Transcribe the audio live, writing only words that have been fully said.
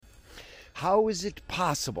How is it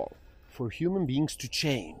possible for human beings to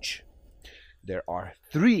change? There are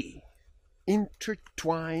three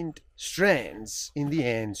intertwined strands in the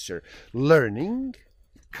answer: learning,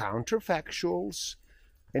 counterfactuals,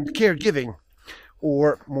 and caregiving,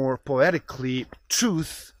 or more poetically,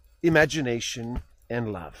 truth, imagination,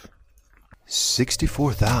 and love.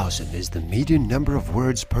 64,000 is the median number of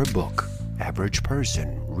words per book. Average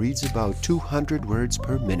person reads about 200 words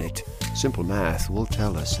per minute. Simple math will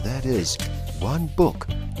tell us that is one book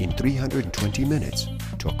in 320 minutes.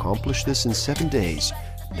 To accomplish this in 7 days,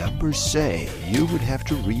 numbers say you would have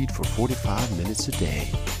to read for 45 minutes a day.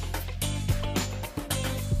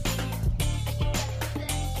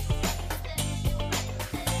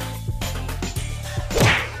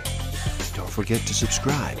 Don't forget to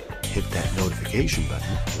subscribe. Hit that notification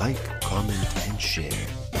button, like, comment, and share.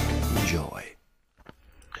 Enjoy.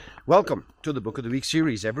 Welcome to the Book of the Week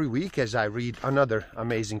series. Every week, as I read another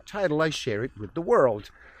amazing title, I share it with the world.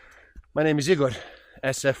 My name is Igor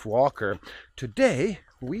S.F. Walker. Today,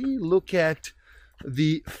 we look at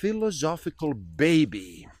the philosophical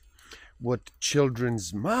baby, what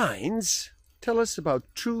children's minds tell us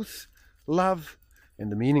about truth, love, and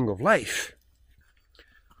the meaning of life,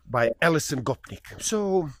 by Alison Gopnik.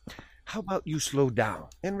 So, how about you slow down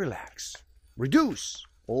and relax? Reduce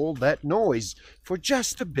all that noise for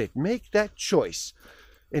just a bit. Make that choice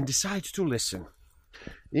and decide to listen.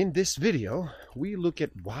 In this video, we look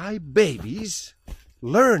at why babies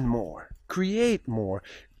learn more, create more,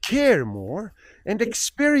 care more, and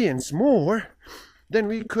experience more than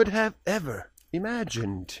we could have ever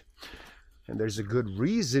imagined. And there's a good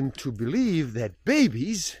reason to believe that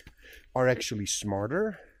babies are actually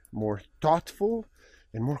smarter, more thoughtful,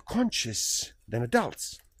 and more conscious than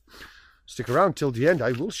adults. Stick around till the end.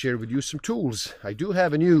 I will share with you some tools I do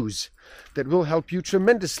have and use that will help you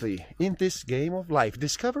tremendously in this game of life.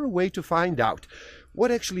 Discover a way to find out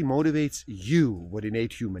what actually motivates you, what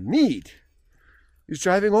innate human need is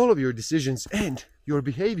driving all of your decisions and your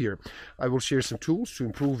behavior. I will share some tools to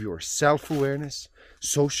improve your self-awareness,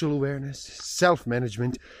 social awareness,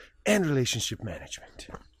 self-management, and relationship management.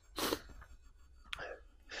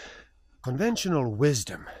 Conventional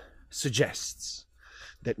wisdom suggests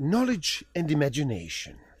that knowledge and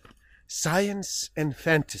imagination, science and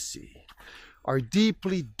fantasy, are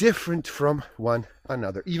deeply different from one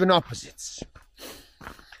another, even opposites.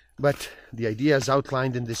 But the ideas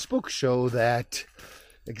outlined in this book show that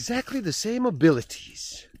exactly the same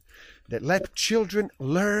abilities that let children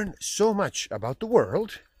learn so much about the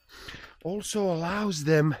world also allows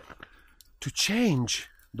them to change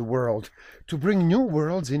the world, to bring new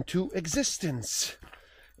worlds into existence,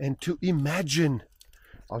 and to imagine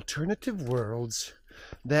alternative worlds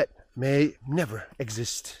that may never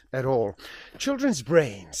exist at all. Children's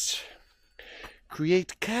brains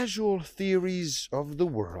create casual theories of the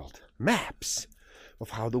world, maps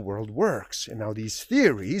of how the world works, and now these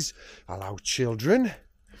theories allow children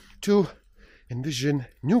to envision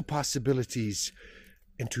new possibilities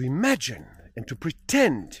and to imagine and to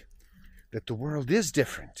pretend that the world is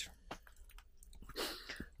different.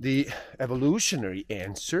 The evolutionary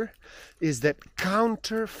answer is that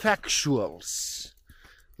counterfactuals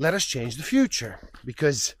let us change the future,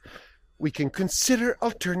 because we can consider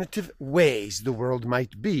alternative ways the world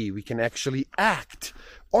might be. We can actually act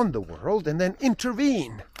on the world and then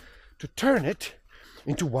intervene to turn it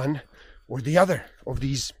into one or the other of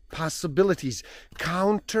these possibilities.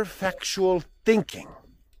 Counterfactual thinking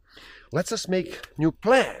lets us make new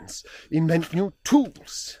plans, invent new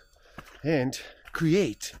tools, and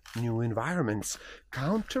create new environments.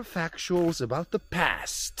 Counterfactuals about the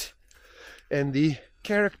past and the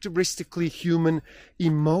characteristically human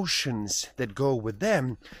emotions that go with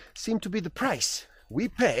them seem to be the price we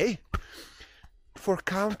pay for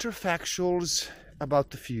counterfactuals about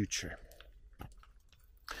the future.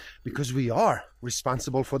 Because we are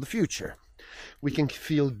responsible for the future. We can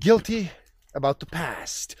feel guilty about the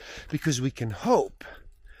past because we can hope.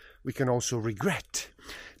 We can also regret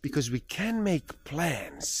because we can make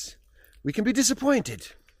plans. We can be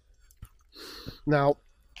disappointed. Now,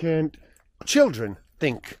 can children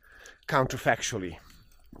think counterfactually?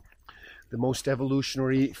 The most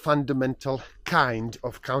evolutionary, fundamental kind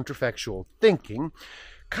of counterfactual thinking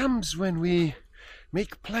comes when we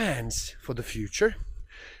make plans for the future,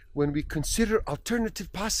 when we consider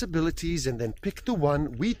alternative possibilities and then pick the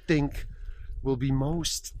one we think will be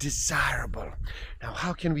most desirable. Now,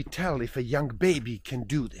 how can we tell if a young baby can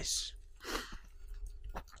do this?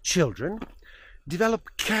 Children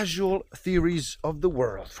develop casual theories of the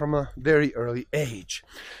world from a very early age.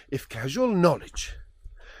 If casual knowledge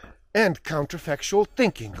and counterfactual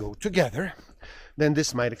thinking go together, then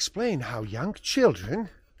this might explain how young children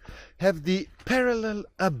have the parallel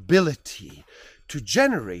ability to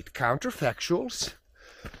generate counterfactuals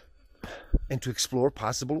and to explore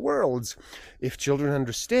possible worlds. If children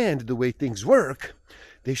understand the way things work,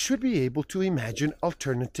 they should be able to imagine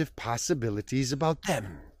alternative possibilities about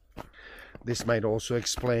them. This might also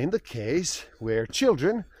explain the case where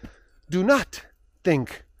children do not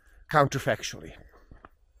think counterfactually.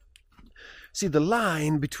 See, the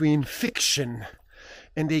line between fiction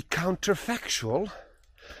and a counterfactual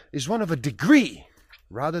is one of a degree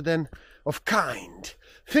rather than of kind.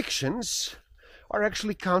 Fictions are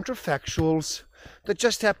actually counterfactuals that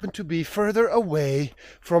just happen to be further away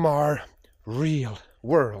from our real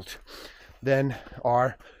world than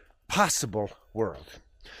our possible world.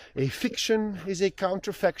 A fiction is a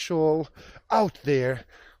counterfactual out there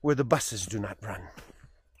where the buses do not run.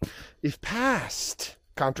 If past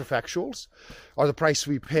counterfactuals are the price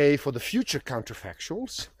we pay for the future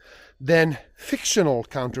counterfactuals, then fictional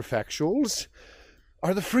counterfactuals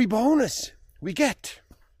are the free bonus we get.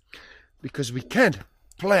 Because we can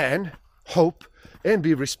plan, hope, and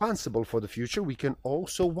be responsible for the future, we can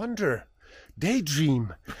also wonder,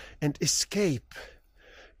 daydream, and escape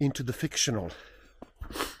into the fictional.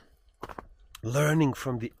 Learning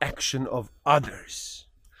from the action of others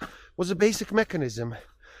was a basic mechanism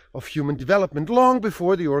of human development long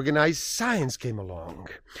before the organized science came along.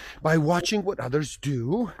 By watching what others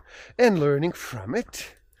do and learning from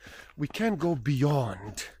it, we can go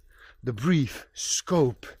beyond the brief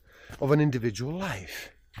scope of an individual life.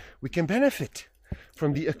 We can benefit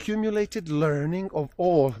from the accumulated learning of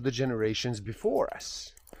all the generations before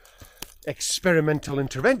us. Experimental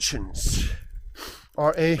interventions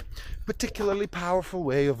are a particularly powerful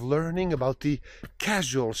way of learning about the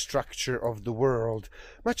causal structure of the world,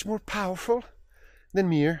 much more powerful than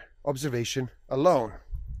mere observation alone.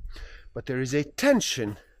 But there is a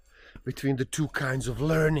tension between the two kinds of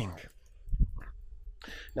learning.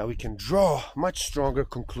 Now, we can draw much stronger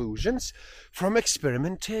conclusions from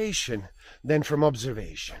experimentation than from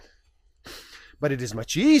observation. But it is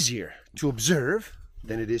much easier to observe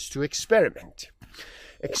than it is to experiment.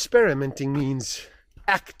 Experimenting means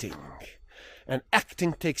acting, and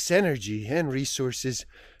acting takes energy and resources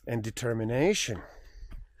and determination.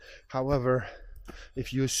 However,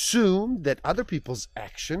 if you assume that other people's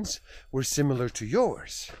actions were similar to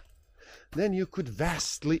yours, then you could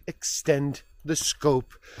vastly extend the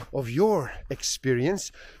scope of your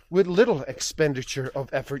experience with little expenditure of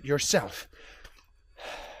effort yourself.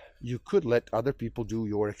 You could let other people do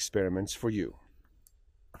your experiments for you.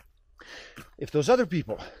 If those other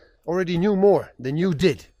people already knew more than you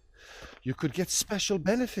did, you could get special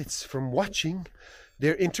benefits from watching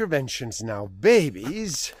their interventions. Now,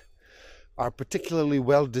 babies are particularly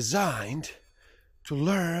well designed to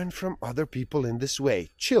learn from other people in this way.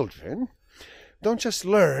 Children don't just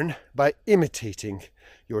learn by imitating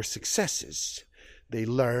your successes. They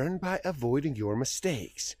learn by avoiding your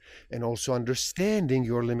mistakes and also understanding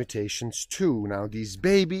your limitations too. Now, these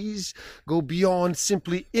babies go beyond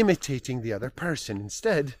simply imitating the other person.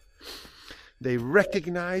 Instead, they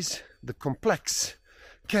recognize the complex,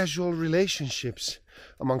 causal relationships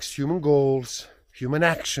amongst human goals, human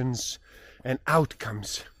actions, and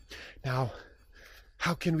outcomes. Now,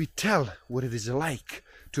 how can we tell what it is like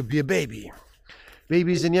to be a baby?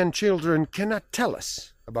 Babies and young children cannot tell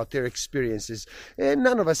us about their experiences, and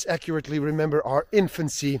none of us accurately remember our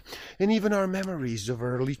infancy, and even our memories of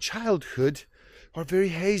early childhood are very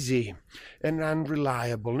hazy and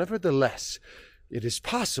unreliable. Nevertheless, it is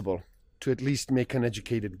possible to at least make an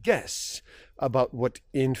educated guess about what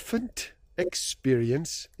infant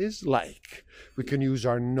experience is like. We can use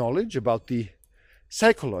our knowledge about the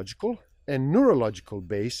psychological and neurological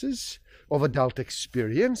basis of adult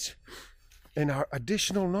experience and our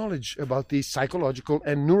additional knowledge about the psychological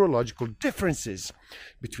and neurological differences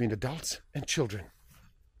between adults and children.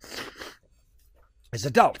 As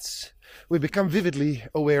adults, we become vividly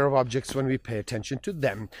aware of objects when we pay attention to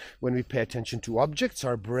them. When we pay attention to objects,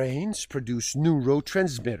 our brains produce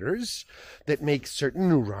neurotransmitters that make certain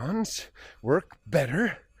neurons work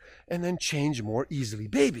better and then change more easily.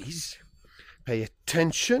 Babies pay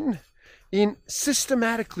attention in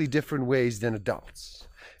systematically different ways than adults,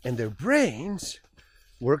 and their brains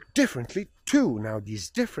work differently too. Now, these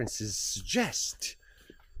differences suggest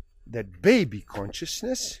that baby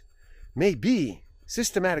consciousness may be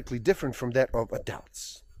systematically different from that of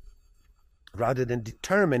adults. Rather than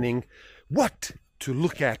determining what to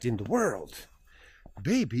look at in the world,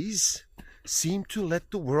 babies seem to let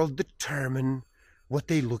the world determine what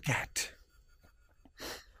they look at.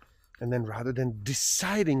 And then rather than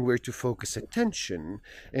deciding where to focus attention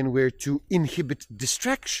and where to inhibit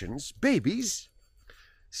distractions, babies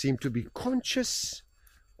seem to be conscious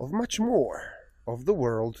of much more of the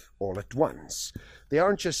world all at once. They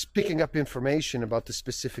aren't just picking up information about the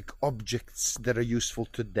specific objects that are useful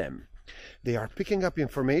to them. They are picking up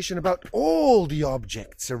information about all the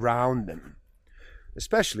objects around them,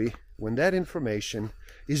 especially when that information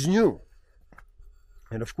is new.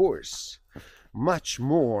 And of course, much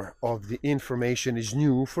more of the information is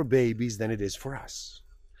new for babies than it is for us.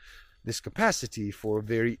 This capacity for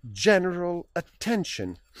very general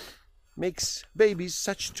attention makes babies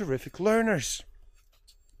such terrific learners.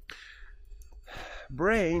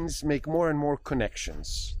 Brains make more and more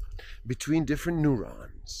connections between different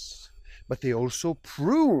neurons, but they also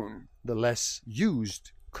prune the less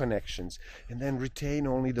used connections and then retain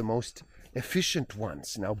only the most efficient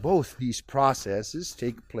ones. Now, both these processes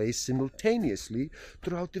take place simultaneously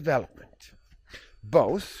throughout development.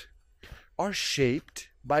 Both are shaped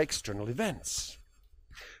by external events,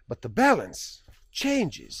 but the balance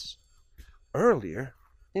changes. Earlier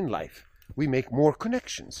in life, we make more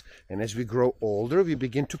connections, and as we grow older, we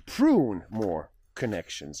begin to prune more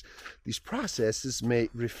connections. These processes may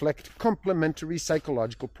reflect complementary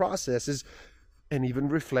psychological processes and even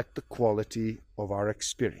reflect the quality of our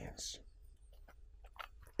experience.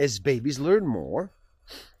 As babies learn more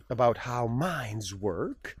about how minds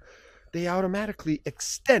work, they automatically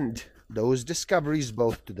extend those discoveries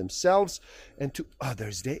both to themselves and to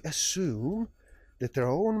others. They assume that their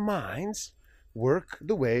own minds work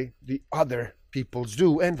the way the other people's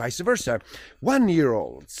do, and vice versa.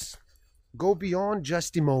 1-year-olds go beyond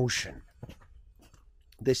just emotion.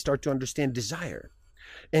 They start to understand desire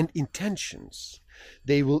and intentions.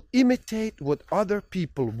 They will imitate what other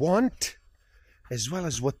people want as well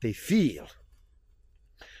as what they feel.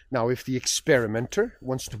 Now, if the experimenter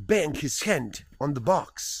wants to bang his hand on the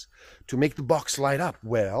box to make the box light up,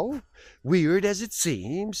 well, weird as it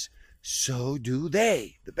seems, so do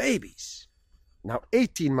they, the babies. Now,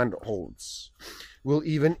 18-month-olds will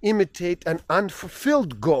even imitate an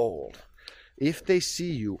unfulfilled goal. If they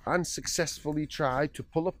see you unsuccessfully try to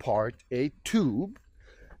pull apart a tube,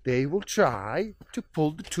 they will try to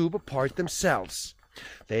pull the tube apart themselves.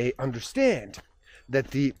 They understand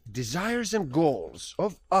that the desires and goals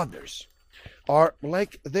of others are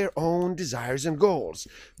like their own desires and goals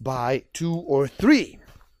by 2 or 3.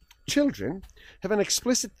 Children have an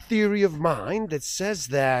explicit theory of mind that says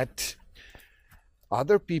that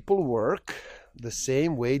other people work the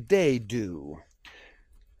same way they do,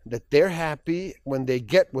 that they're happy when they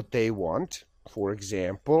get what they want, for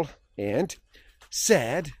example, and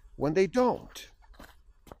sad when they don't.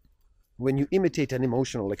 When you imitate an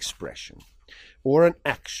emotional expression, or an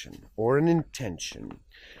action, or an intention,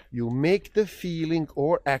 you make the feeling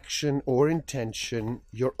or action or intention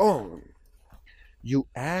your own. You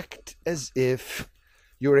act as if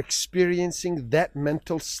you're experiencing that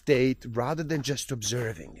mental state rather than just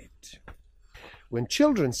observing it. When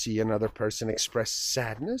children see another person express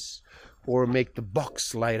sadness, or make the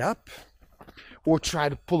box light up, or try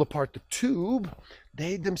to pull apart the tube,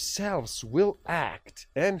 they themselves will act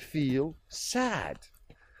and feel sad,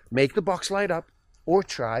 make the box light up, or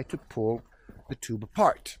try to pull the tube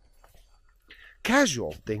apart.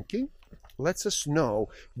 Casual thinking lets us know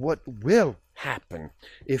what will happen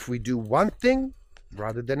if we do one thing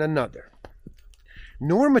rather than another.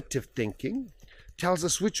 Normative thinking tells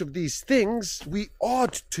us which of these things we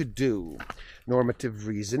ought to do. Normative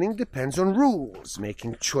reasoning depends on rules.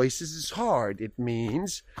 Making choices is hard. It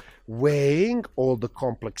means weighing all the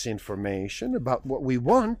complex information about what we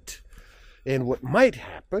want and what might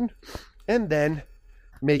happen, and then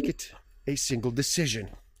make it a single decision.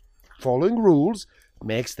 Following rules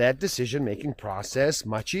makes that decision-making process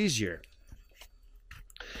much easier.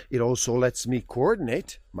 It also lets me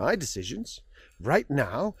coordinate my decisions right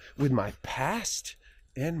now with my past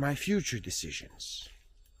and my future decisions.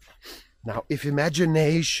 Now, if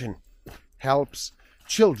imagination helps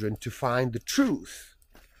children to find the truth,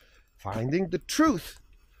 finding the truth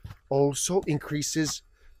also increases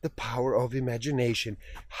the power of imagination.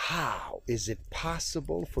 How is it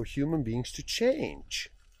possible for human beings to change?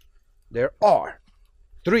 There are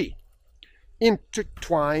 3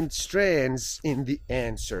 intertwined strands in the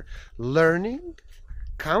answer: learning,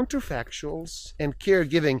 counterfactuals, and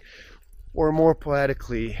caregiving, or more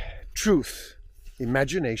poetically, truth,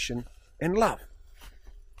 imagination, and love.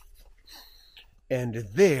 And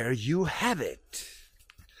there you have it.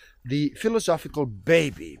 The philosophical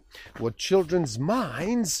baby, what children's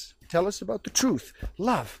minds tell us about the truth,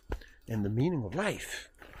 love, and the meaning of life.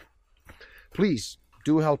 Please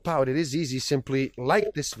do help out. It is easy. Simply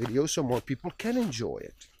like this video so more people can enjoy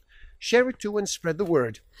it. Share it too and spread the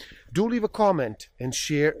word. Do leave a comment and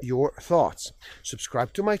share your thoughts.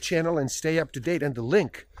 Subscribe to my channel and stay up to date. And the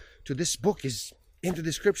link to this book is in the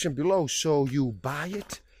description below, so you buy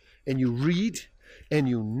it and you read and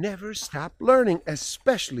you never stop learning,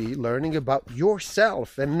 especially learning about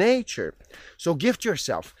yourself and nature. So gift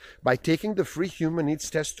yourself by taking the free human needs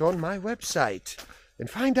test on my website and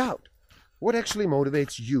find out what actually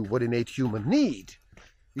motivates you, what innate human need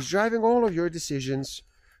is driving all of your decisions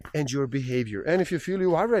and your behavior. And if you feel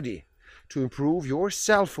you are ready to improve your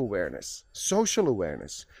self-awareness, social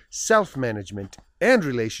awareness, self-management, and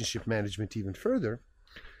relationship management even further,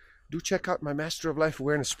 do check out my Master of Life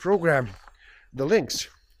Awareness program. The links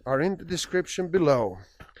are in the description below.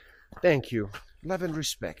 Thank you. Love and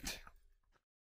respect.